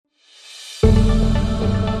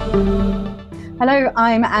Hello,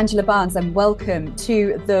 I'm Angela Barnes and welcome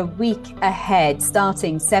to the week ahead,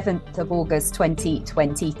 starting 7th of August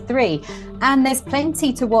 2023. And there's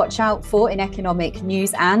plenty to watch out for in economic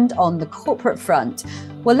news and on the corporate front.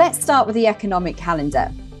 Well, let's start with the economic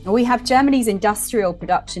calendar. We have Germany's industrial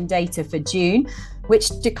production data for June, which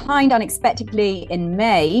declined unexpectedly in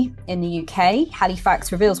May in the UK.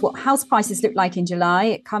 Halifax reveals what house prices look like in July.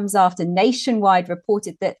 It comes after Nationwide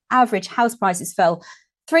reported that average house prices fell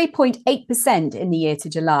 3.8% in the year to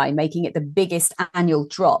July, making it the biggest annual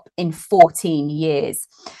drop in 14 years.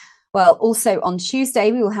 Well, also on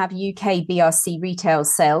Tuesday, we will have UK BRC retail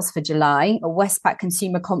sales for July, a Westpac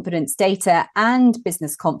consumer confidence data and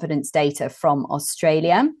business confidence data from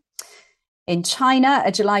Australia. In China,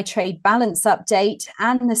 a July trade balance update,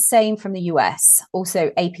 and the same from the US, also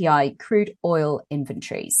API crude oil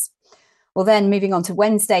inventories. Well, then moving on to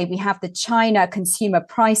Wednesday, we have the China Consumer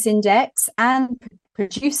Price Index and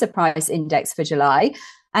Producer Price Index for July,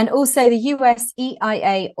 and also the US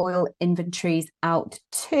EIA oil inventories out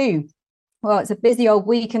too. Well, it's a busy old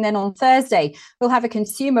week. And then on Thursday, we'll have a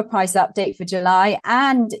consumer price update for July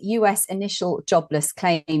and US initial jobless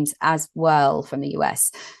claims as well from the US.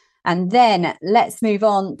 And then let's move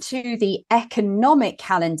on to the economic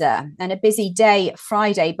calendar, and a busy day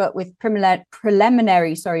Friday, but with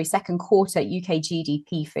preliminary second quarter UK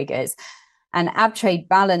GDP figures. An ab trade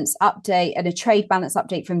balance update and a trade balance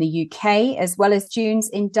update from the UK, as well as June's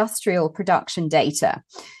industrial production data.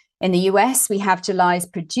 In the US, we have July's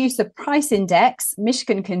Producer Price Index,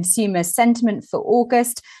 Michigan Consumer Sentiment for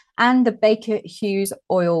August, and the Baker Hughes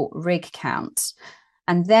oil rig count.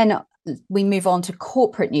 And then we move on to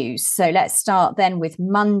corporate news. So let's start then with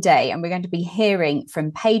Monday, and we're going to be hearing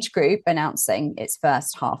from Page Group announcing its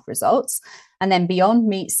first half results, and then Beyond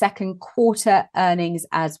Meat second quarter earnings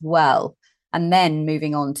as well. And then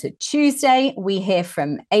moving on to Tuesday, we hear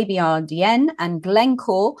from ABRDN and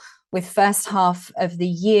Glencore with first half of the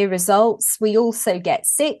year results. We also get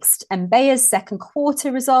Sixt and Bayer's second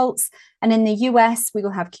quarter results. And in the US, we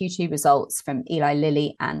will have Q2 results from Eli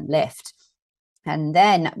Lilly and Lyft. And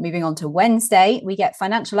then moving on to Wednesday, we get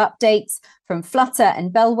financial updates from Flutter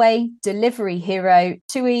and Bellway, Delivery Hero,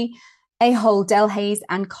 TUI, Ahold Delhaize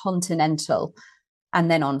and Continental. And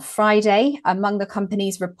then on Friday, among the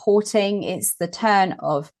companies reporting, it's the turn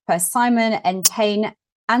of Persimmon, Entain,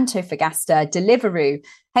 Antofagasta, Deliveroo,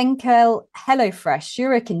 Henkel, HelloFresh,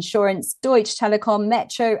 Zurich Insurance, Deutsche Telekom,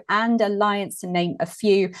 Metro, and Alliance, to name a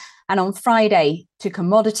few. And on Friday, to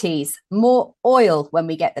commodities, more oil when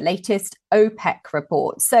we get the latest OPEC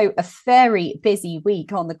report. So a very busy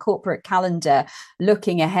week on the corporate calendar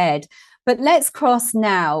looking ahead. But let's cross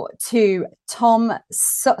now to Tom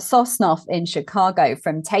Sosnoff in Chicago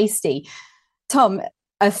from Tasty. Tom,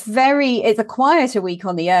 it's a quieter week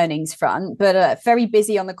on the earnings front, but very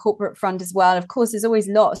busy on the corporate front as well. Of course, there's always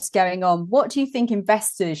lots going on. What do you think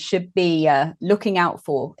investors should be looking out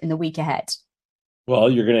for in the week ahead? Well,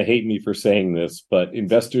 you're going to hate me for saying this, but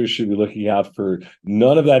investors should be looking out for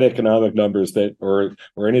none of that economic numbers that or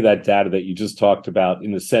any of that data that you just talked about,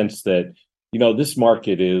 in the sense that, this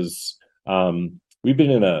market is we've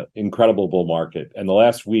been in an incredible bull market, and the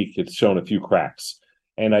last week it's shown a few cracks.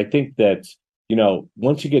 And I think that,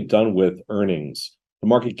 once you get done with earnings, the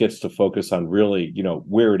market gets to focus on really,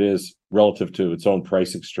 where it is relative to its own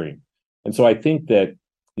price extreme. And so I think that,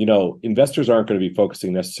 investors aren't going to be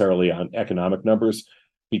focusing necessarily on economic numbers,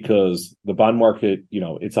 because the bond market,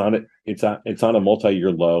 it's on a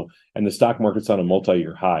multi-year low, and the stock market's on a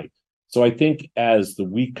multi-year high. So I think as the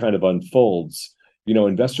week kind of unfolds,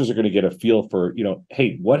 investors are going to get a feel for,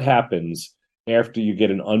 hey, what happens after you get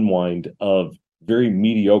an unwind of very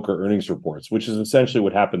mediocre earnings reports, which is essentially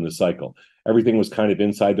what happened this cycle. Everything was kind of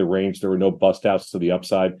inside the range. There were no bust outs to the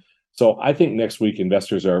upside. So I think next week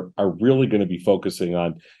investors are really going to be focusing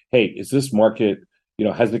on, hey, is this market,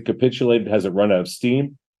 has it capitulated? Has it run out of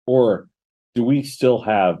steam? Or do we still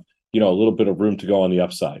have, a little bit of room to go on the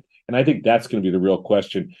upside? And I think that's going to be the real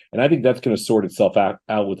question. And I think that's going to sort itself out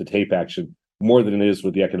with the tape action more than it is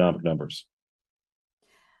with the economic numbers.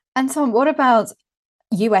 And Tom, what about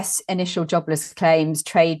US initial jobless claims,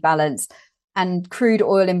 trade balance, and crude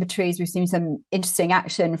oil inventories? We've seen some interesting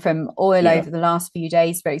action from oil over the last few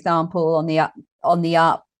days, for example, on the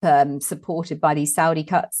up, supported by these Saudi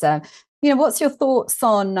cuts. What's your thoughts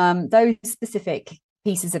on those specific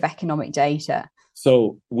pieces of economic data?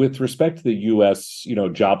 So with respect to the US,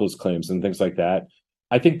 jobless claims and things like that,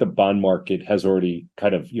 I think the bond market has already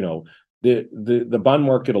kind of, the bond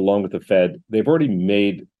market, along with the Fed,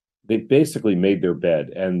 they've basically made their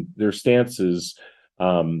bed, and their stance is,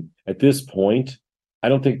 at this point, I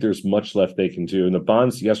don't think there's much left they can do. And the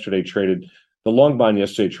bonds yesterday traded The long bond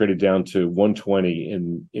yesterday traded down to 120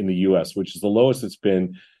 in the US, which is the lowest it's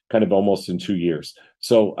been kind of almost in 2 years.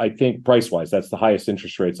 So I think price-wise, that's the highest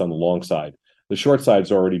interest rates on the long side. The short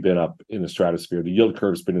side's already been up in the stratosphere. The yield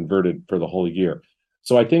curve's been inverted for the whole year.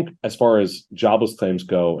 So I think as far as jobless claims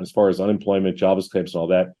go, as far as unemployment, jobless claims, and all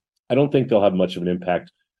that, I don't think they'll have much of an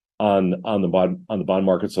impact on the bond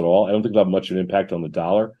markets at all. I don't think they'll have much of an impact on the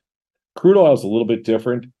dollar. Crude oil is a little bit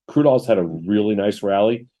different. Crude oil's had a really nice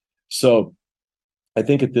rally. So I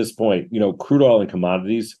think at this point, crude oil and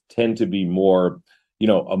commodities tend to be more,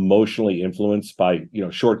 emotionally influenced by,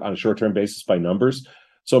 on a short-term basis by numbers.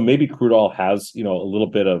 So maybe crude oil has, a little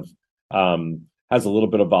bit of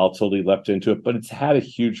volatility left into it, but it's had a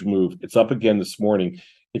huge move. It's up again this morning.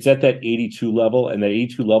 It's at that 82 level, and that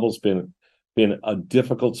 82 level's been a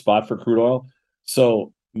difficult spot for crude oil.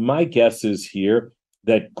 So my guess is here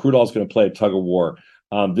that crude oil is going to play a tug of war.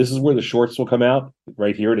 This is where the shorts will come out,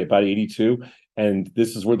 right here at about 82. And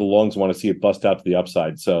this is where the longs want to see it bust out to the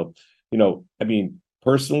upside. So,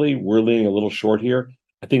 personally, we're leaning a little short here.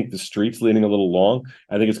 I think the street's leaning a little long.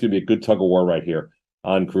 I think it's going to be a good tug of war right here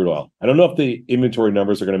on crude oil. I don't know if the inventory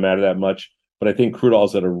numbers are going to matter that much, but I think crude oil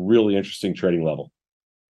is at a really interesting trading level.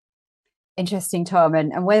 Interesting, Tom.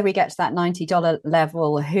 And whether we get to that $90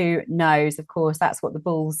 level, who knows? Of course, that's what the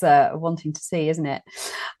bulls are wanting to see, isn't it?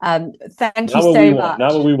 Thank you so much.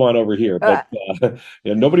 Not what we want over here, but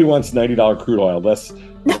nobody wants $90 crude oil.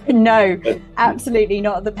 No, absolutely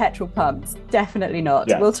not at the petrol pumps. Definitely not.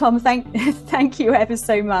 Yes. Well, Tom, thank you ever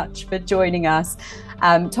so much for joining us.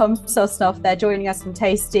 Tom Sosnoff there joining us from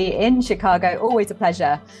Tasty in Chicago. Always a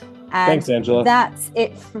pleasure. And thanks, Angela. That's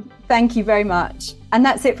it. Thank you very much. And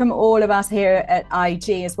that's it from all of us here at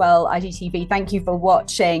IG as well, IGTV. Thank you for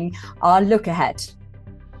watching our look ahead.